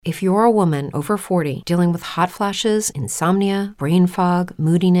If you're a woman over 40 dealing with hot flashes, insomnia, brain fog,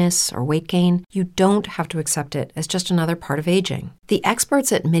 moodiness, or weight gain, you don't have to accept it as just another part of aging. The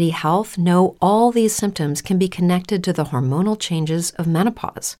experts at MIDI Health know all these symptoms can be connected to the hormonal changes of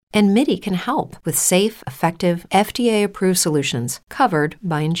menopause. And MIDI can help with safe, effective, FDA-approved solutions covered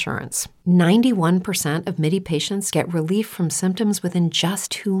by insurance. 91% of MIDI patients get relief from symptoms within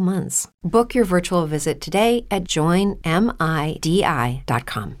just 2 months. Book your virtual visit today at joinmidi.com.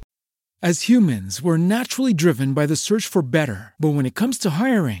 As humans, we're naturally driven by the search for better. But when it comes to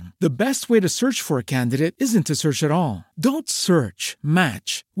hiring, the best way to search for a candidate isn't to search at all. Don't search,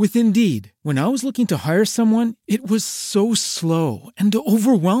 match with Indeed. When I was looking to hire someone, it was so slow and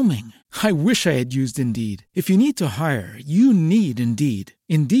overwhelming. I wish I had used Indeed. If you need to hire, you need Indeed.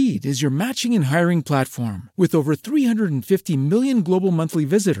 Indeed is your matching and hiring platform with over 350 million global monthly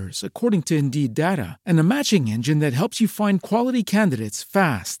visitors, according to Indeed data, and a matching engine that helps you find quality candidates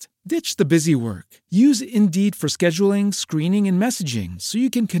fast. Ditch the busy work. Use Indeed for scheduling, screening, and messaging so you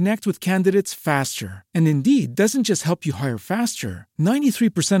can connect with candidates faster. And Indeed doesn't just help you hire faster.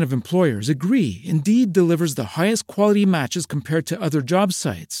 93% of employers agree Indeed delivers the highest quality matches compared to other job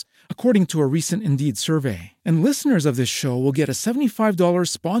sites, according to a recent Indeed survey. And listeners of this show will get a $75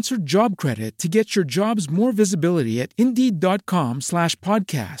 sponsored job credit to get your jobs more visibility at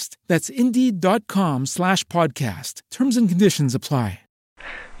Indeed.com/podcast. That's Indeed.com/podcast. Terms and conditions apply.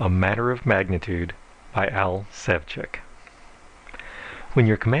 A Matter of Magnitude by Al Sevcik. When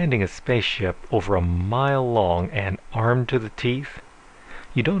you're commanding a spaceship over a mile long and armed to the teeth,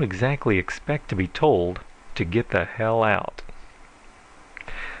 you don't exactly expect to be told to get the hell out.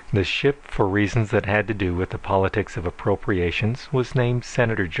 The ship, for reasons that had to do with the politics of appropriations, was named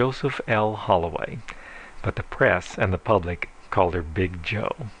Senator Joseph L. Holloway, but the press and the public called her Big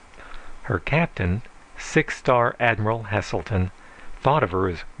Joe. Her captain, six-star Admiral Heselton, thought of her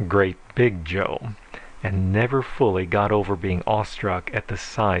as Great Big Joe, and never fully got over being awestruck at the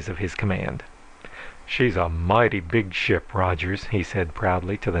size of his command. "She's a mighty big ship, Rogers," he said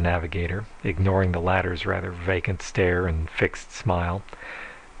proudly to the navigator, ignoring the latter's rather vacant stare and fixed smile.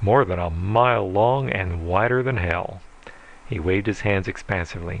 "More than a mile long and wider than hell." He waved his hands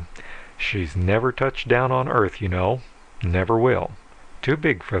expansively. "She's never touched down on Earth, you know. Never will. Too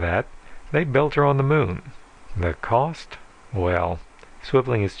big for that. They built her on the moon. The cost? Well..."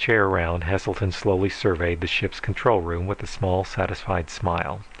 Swiveling his chair around, Heselton slowly surveyed the ship's control room with a small, satisfied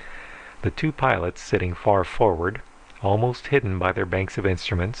smile. The two pilots sitting far forward, almost hidden by their banks of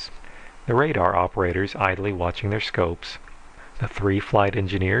instruments, the radar operators idly watching their scopes, the three flight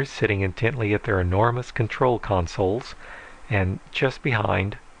engineers sitting intently at their enormous control consoles, and just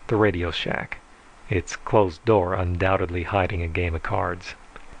behind, the radio shack, its closed door undoubtedly hiding a game of cards.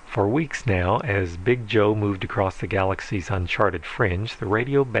 For weeks now, as Big Joe moved across the galaxy's uncharted fringe, the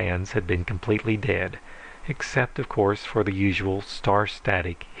radio bands had been completely dead, except, of course, for the usual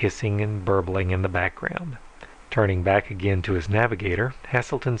star-static hissing and burbling in the background. Turning back again to his navigator,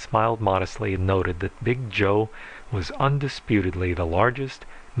 Heselton smiled modestly and noted that Big Joe was undisputedly the largest,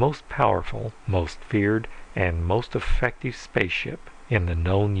 most powerful, most feared, and most effective spaceship in the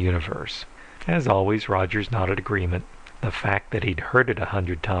known universe. As always, Rogers nodded agreement. The fact that he'd heard it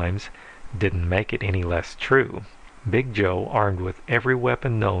 100 times didn't make it any less true. Big Joe, armed with every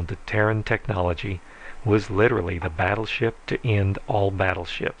weapon known to Terran technology, was literally the battleship to end all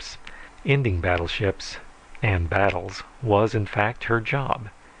battleships. Ending battleships and battles was in fact her job,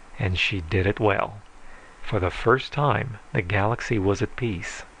 and she did it well. For the first time, the galaxy was at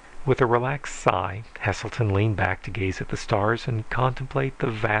peace. With a relaxed sigh, Heselton leaned back to gaze at the stars and contemplate the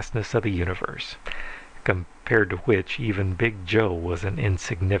vastness of the universe, compared to which even Big Joe was an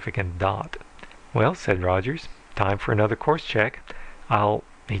insignificant dot. "Well," said Rogers, "time for another course check.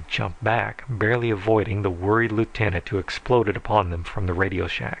 He jumped back, barely avoiding the worried lieutenant who exploded upon them from the radio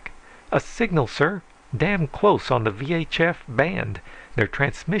shack. "A signal, sir. Damn close on the VHF band. Their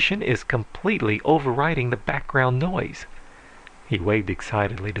transmission is completely overriding the background noise." He waved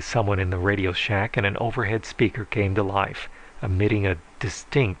excitedly to someone in the radio shack, and an overhead speaker came to life, emitting a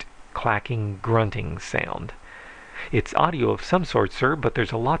distinct clacking, grunting sound. "It's audio of some sort, sir, but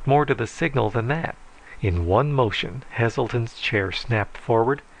there's a lot more to the signal than that." In one motion, Heselton's chair snapped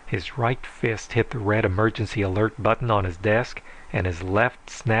forward, his right fist hit the red emergency alert button on his desk, and his left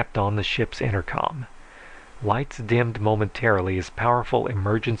snapped on the ship's intercom. Lights dimmed momentarily as powerful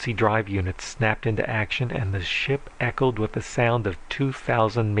emergency drive units snapped into action, and the ship echoed with the sound of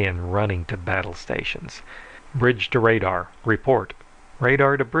 2,000 men running to battle stations. "Bridge to radar. Report."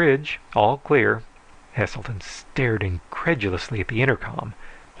 "Radar to bridge. All clear." Heselton stared incredulously at the intercom.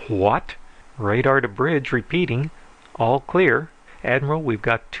 "What?" "Radar to bridge repeating. All clear." Admiral, we've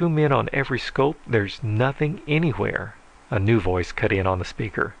got 2 men on every scope. There's nothing anywhere. A new voice cut in on the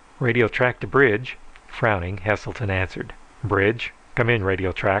speaker. Radio track to bridge. Frowning, Heselton answered. Bridge? Come in,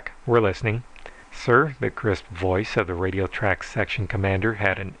 radio track. We're listening. Sir, the crisp voice of the radio track section commander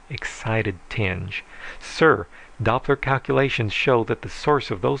had an excited tinge. Sir, Doppler calculations show that the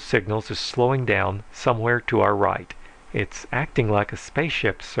source of those signals is slowing down somewhere to our right. It's acting like a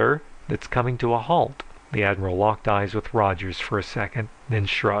spaceship, sir, that's coming to a halt. The Admiral locked eyes with Rogers for a second, then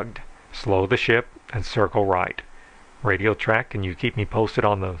shrugged. Slow the ship and circle right. Radio track, can you keep me posted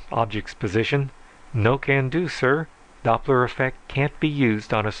on the object's position? No can do, sir. Doppler effect can't be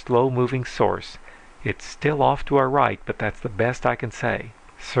used on a slow-moving source. It's still off to our right, but that's the best I can say.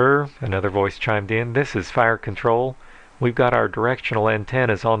 Sir, another voice chimed in, this is fire control. We've got our directional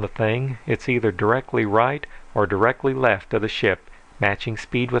antennas on the thing. It's either directly right or directly left of the ship, matching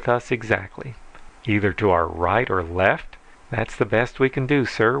speed with us exactly. Either to our right or left? That's the best we can do,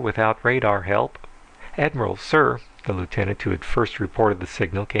 sir, without radar help. Admiral, sir, the lieutenant who had first reported the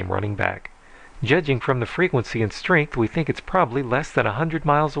signal came running back. Judging from the frequency and strength, we think it's probably less than 100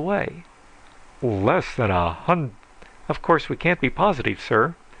 miles away. Less than 100? Of course, we can't be positive,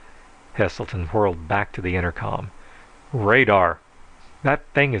 sir. Heselton whirled back to the intercom. Radar! That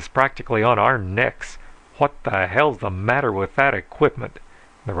thing is practically on our necks. What the hell's the matter with that equipment?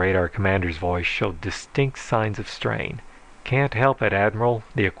 The radar commander's voice showed distinct signs of strain. Can't help it, Admiral.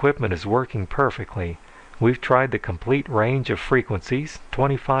 The equipment is working perfectly. We've tried the complete range of frequencies.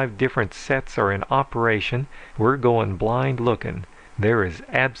 25 different sets are in operation. We're going blind looking. There is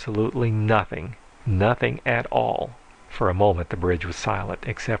absolutely nothing. Nothing at all. For a moment the bridge was silent,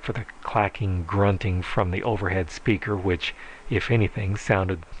 except for the clacking grunting from the overhead speaker, which, if anything,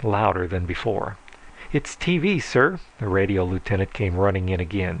 sounded louder than before. It's TV, sir. The radio lieutenant came running in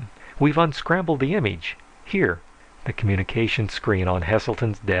again. We've unscrambled the image. Here. The communication screen on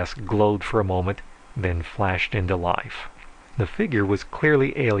Heselton's desk glowed for a moment, then flashed into life. The figure was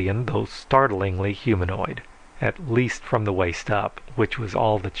clearly alien, though startlingly humanoid, at least from the waist up, which was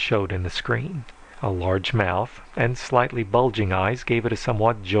all that showed in the screen. A large mouth and slightly bulging eyes gave it a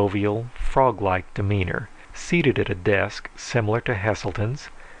somewhat jovial, frog-like demeanor. Seated at a desk similar to Heselton's,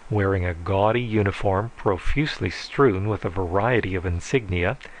 wearing a gaudy uniform profusely strewn with a variety of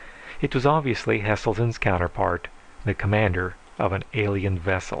insignia, it was obviously Heselton's counterpart, the commander of an alien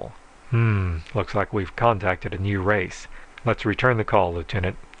vessel. Looks like we've contacted a new race. Let's return the call,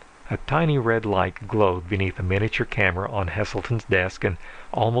 Lieutenant. A tiny red light glowed beneath a miniature camera on Heselton's desk, and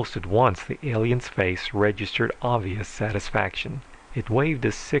almost at once the alien's face registered obvious satisfaction. It waved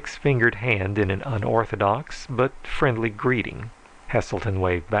a 6-fingered hand in an unorthodox but friendly greeting. Heselton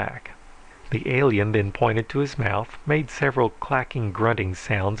waved back. The alien then pointed to his mouth, made several clacking grunting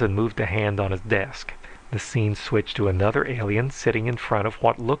sounds, and moved a hand on his desk. The scene switched to another alien sitting in front of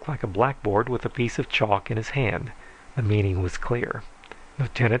what looked like a blackboard with a piece of chalk in his hand. The meaning was clear.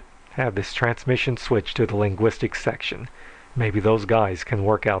 Lieutenant, have this transmission switched to the linguistics section. Maybe those guys can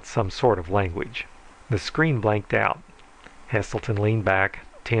work out some sort of language. The screen blanked out. Heselton leaned back,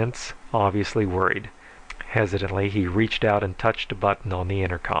 tense, obviously worried. Hesitantly, he reached out and touched a button on the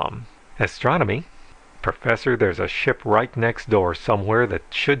intercom. Astronomy? Professor, there's a ship right next door somewhere that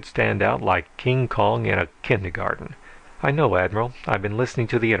should stand out like King Kong in a kindergarten. I know, Admiral. I've been listening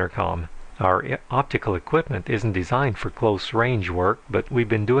to the intercom. Our optical equipment isn't designed for close range work, but we've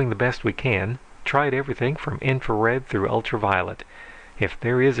been doing the best we can. Tried everything from infrared through ultraviolet. If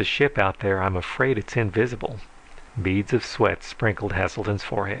there is a ship out there, I'm afraid it's invisible. Beads of sweat sprinkled Heselton's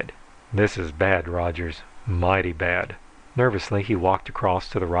forehead. This is bad, Rogers. Mighty bad. Nervously, he walked across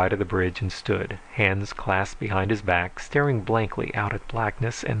to the right of the bridge and stood, hands clasped behind his back, staring blankly out at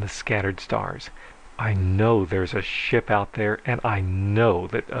blackness and the scattered stars. I know there's a ship out there, and I know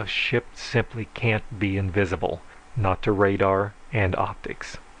that a ship simply can't be invisible. Not to radar and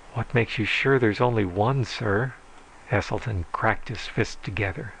optics. What makes you sure there's only one, sir? Heselton cracked his fists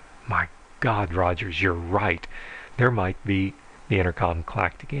together. My God, Rogers, you're right. There might be... The intercom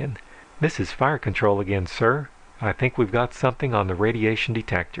clacked again. This is fire control again, sir. I think we've got something on the radiation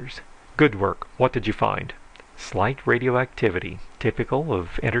detectors. Good work. What did you find? Slight radioactivity, typical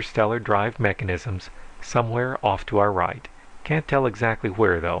of interstellar drive mechanisms, somewhere off to our right. Can't tell exactly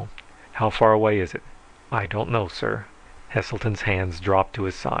where, though. How far away is it? I don't know, sir. Heselton's hands dropped to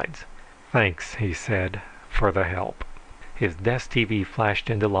his sides. Thanks, he said, for the help. His desk TV flashed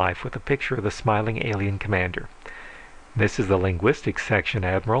into life with a picture of the smiling alien commander. This is the linguistics section,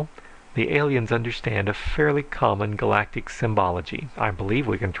 Admiral. The aliens understand a fairly common galactic symbology. I believe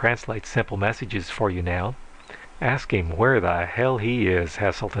we can translate simple messages for you now. Ask him where the hell he is,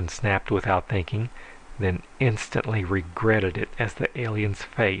 Heselton snapped without thinking. then instantly regretted it as the alien's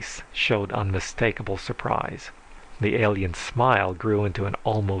face showed unmistakable surprise. The alien's smile grew into an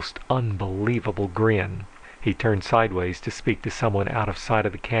almost unbelievable grin. He turned sideways to speak to someone out of sight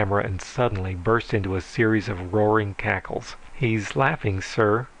of the camera and suddenly burst into a series of roaring cackles. "He's laughing,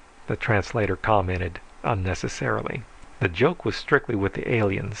 sir," the translator commented unnecessarily. The joke was strictly with the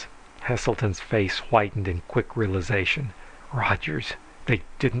aliens. Heselton's face whitened in quick realization. "Rogers, they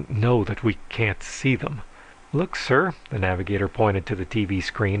didn't know that we can't see them." "Look, sir," the navigator pointed to the TV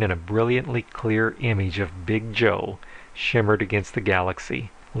screen, and a brilliantly clear image of Big Joe shimmered against the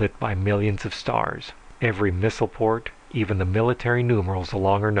galaxy, lit by millions of stars. Every missile port, even the military numerals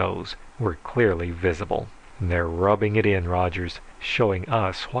along her nose, were clearly visible. "They're rubbing it in, Rogers, showing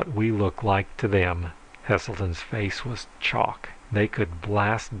us what we look like to them." Heselton's face was chalk. They could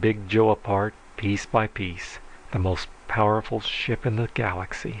blast Big Joe apart piece by piece. The most powerful ship in the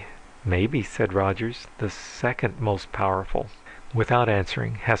galaxy. "Maybe," said Rogers, "the second most powerful." Without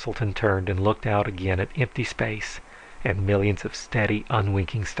answering, Heselton turned and looked out again at empty space and millions of steady,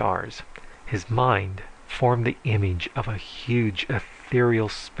 unwinking stars. His mind formed the image of a huge ethereal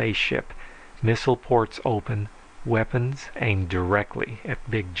spaceship, missile ports open, weapons aimed directly at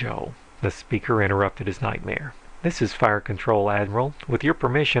Big Joe. The speaker interrupted his nightmare. "This is Fire Control, Admiral. With your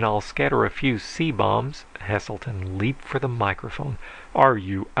permission, I'll scatter a few C-bombs." Heselton leaped for the microphone. "Are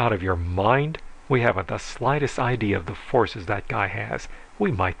you out of your mind? We haven't the slightest idea of the forces that guy has.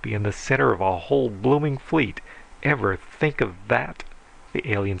 We might be in the center of a whole blooming fleet. Ever think of that?" The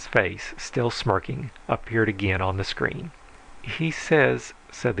alien's face, still smirking, appeared again on the screen. "He says,"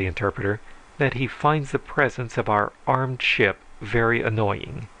 said the interpreter, "that he finds the presence of our armed ship very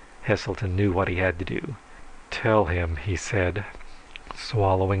annoying." Heselton knew what he had to do. "Tell him," he said,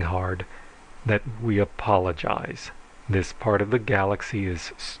 swallowing hard, "that we apologize. This part of the galaxy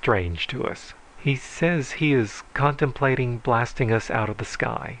is strange to us." "He says he is contemplating blasting us out of the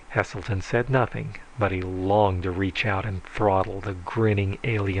sky." Heselton said nothing, but he longed to reach out and throttle the grinning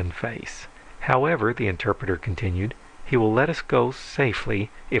alien face. "However," the interpreter continued, "he will let us go safely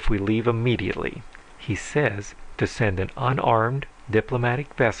if we leave immediately. He says to send an unarmed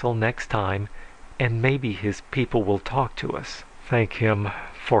diplomatic vessel next time, and maybe his people will talk to us." "Thank him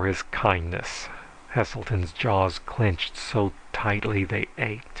for his kindness." Heselton's jaws clenched so tightly they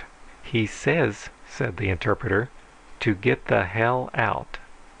ached. "He says," said the interpreter, "to get the hell out."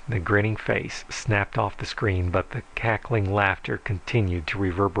 The grinning face snapped off the screen, but the cackling laughter continued to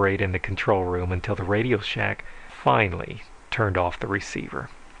reverberate in the control room until the Radio Shack finally turned off the receiver.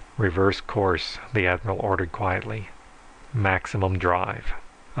 "Reverse course," the Admiral ordered quietly. "Maximum drive."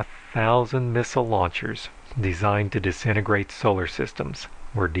 1,000 missile launchers designed to disintegrate solar systems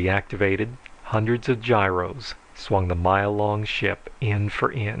were deactivated. Hundreds of gyros swung the mile-long ship end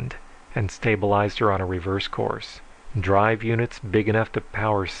for end and stabilized her on a reverse course. Drive units big enough to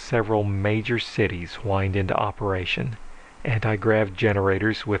power several major cities whined into operation. Anti-grav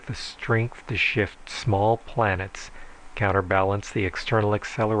generators with the strength to shift small planets counterbalanced the external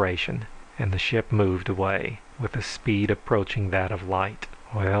acceleration, and the ship moved away with a speed approaching that of light.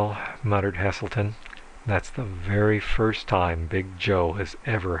 "Well," muttered Heselton, "that's the very first time Big Joe has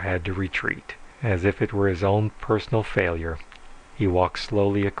ever had to retreat." As if it were his own personal failure, he walked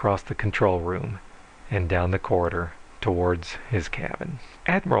slowly across the control room and down the corridor towards his cabin.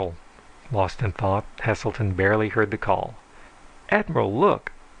 "Admiral!" Lost in thought, Heselton barely heard the call. "Admiral,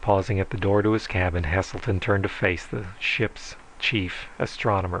 look!" Pausing at the door to his cabin, Heselton turned to face the ship's chief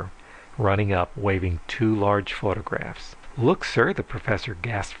astronomer, running up, waving 2 large photographs. "Look, sir," the professor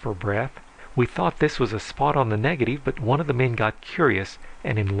gasped for breath. "We thought this was a spot on the negative, but one of the men got curious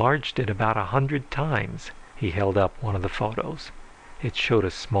and enlarged it about 100 times." He held up one of the photos. It showed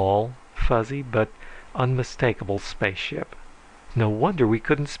a small, fuzzy, but unmistakable spaceship. "No wonder we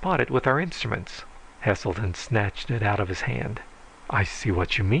couldn't spot it with our instruments." Heselton snatched it out of his hand. "I see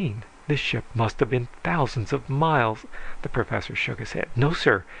what you mean. This ship must have been thousands of miles." The professor shook his head. "No,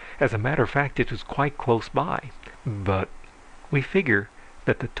 sir. As a matter of fact, it was quite close by. But we figure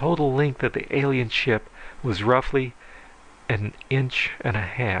that the total length of the alien ship was roughly 1.5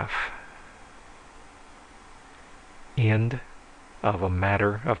 inches. End of A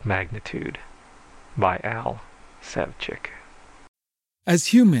Matter of Magnitude by Al Sevcik. As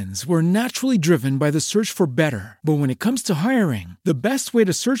humans, we're naturally driven by the search for better. But when it comes to hiring, the best way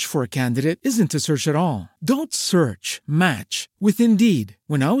to search for a candidate isn't to search at all. Don't search, match with Indeed.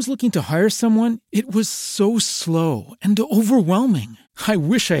 When I was looking to hire someone, it was so slow and overwhelming. I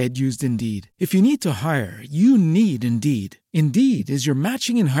wish I had used Indeed. If you need to hire, you need Indeed. Indeed is your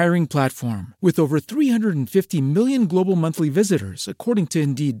matching and hiring platform with over 350 million global monthly visitors, according to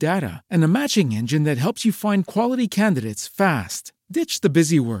Indeed data, and a matching engine that helps you find quality candidates fast. Ditch the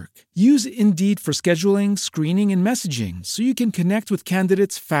busy work. Use Indeed for scheduling, screening, and messaging so you can connect with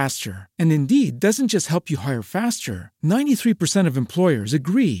candidates faster. And Indeed doesn't just help you hire faster. 93% of employers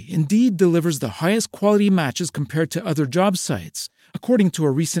agree Indeed delivers the highest quality matches compared to other job sites, according to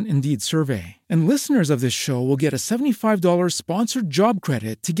a recent Indeed survey. And listeners of this show will get a $75 sponsored job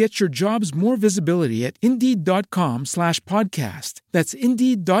credit to get your jobs more visibility at Indeed.com/podcast. That's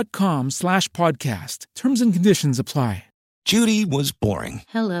Indeed.com/podcast. Terms and conditions apply. Judy was boring.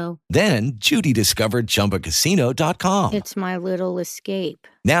 Hello. Then Judy discovered ChumbaCasino.com. It's my little escape.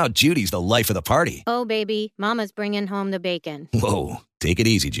 Now Judy's the life of the party. Oh, baby, mama's bringing home the bacon. Whoa, take it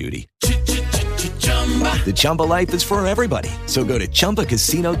easy, Judy. The Chumba life is for everybody. So go to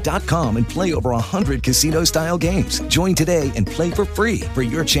ChumbaCasino.com and play over 100 casino-style games. Join today and play for free for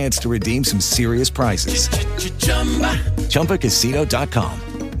your chance to redeem some serious prizes. ChumbaCasino.com.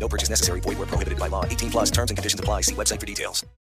 No purchase necessary. Void where prohibited by law. 18+ terms and conditions apply. See website for details.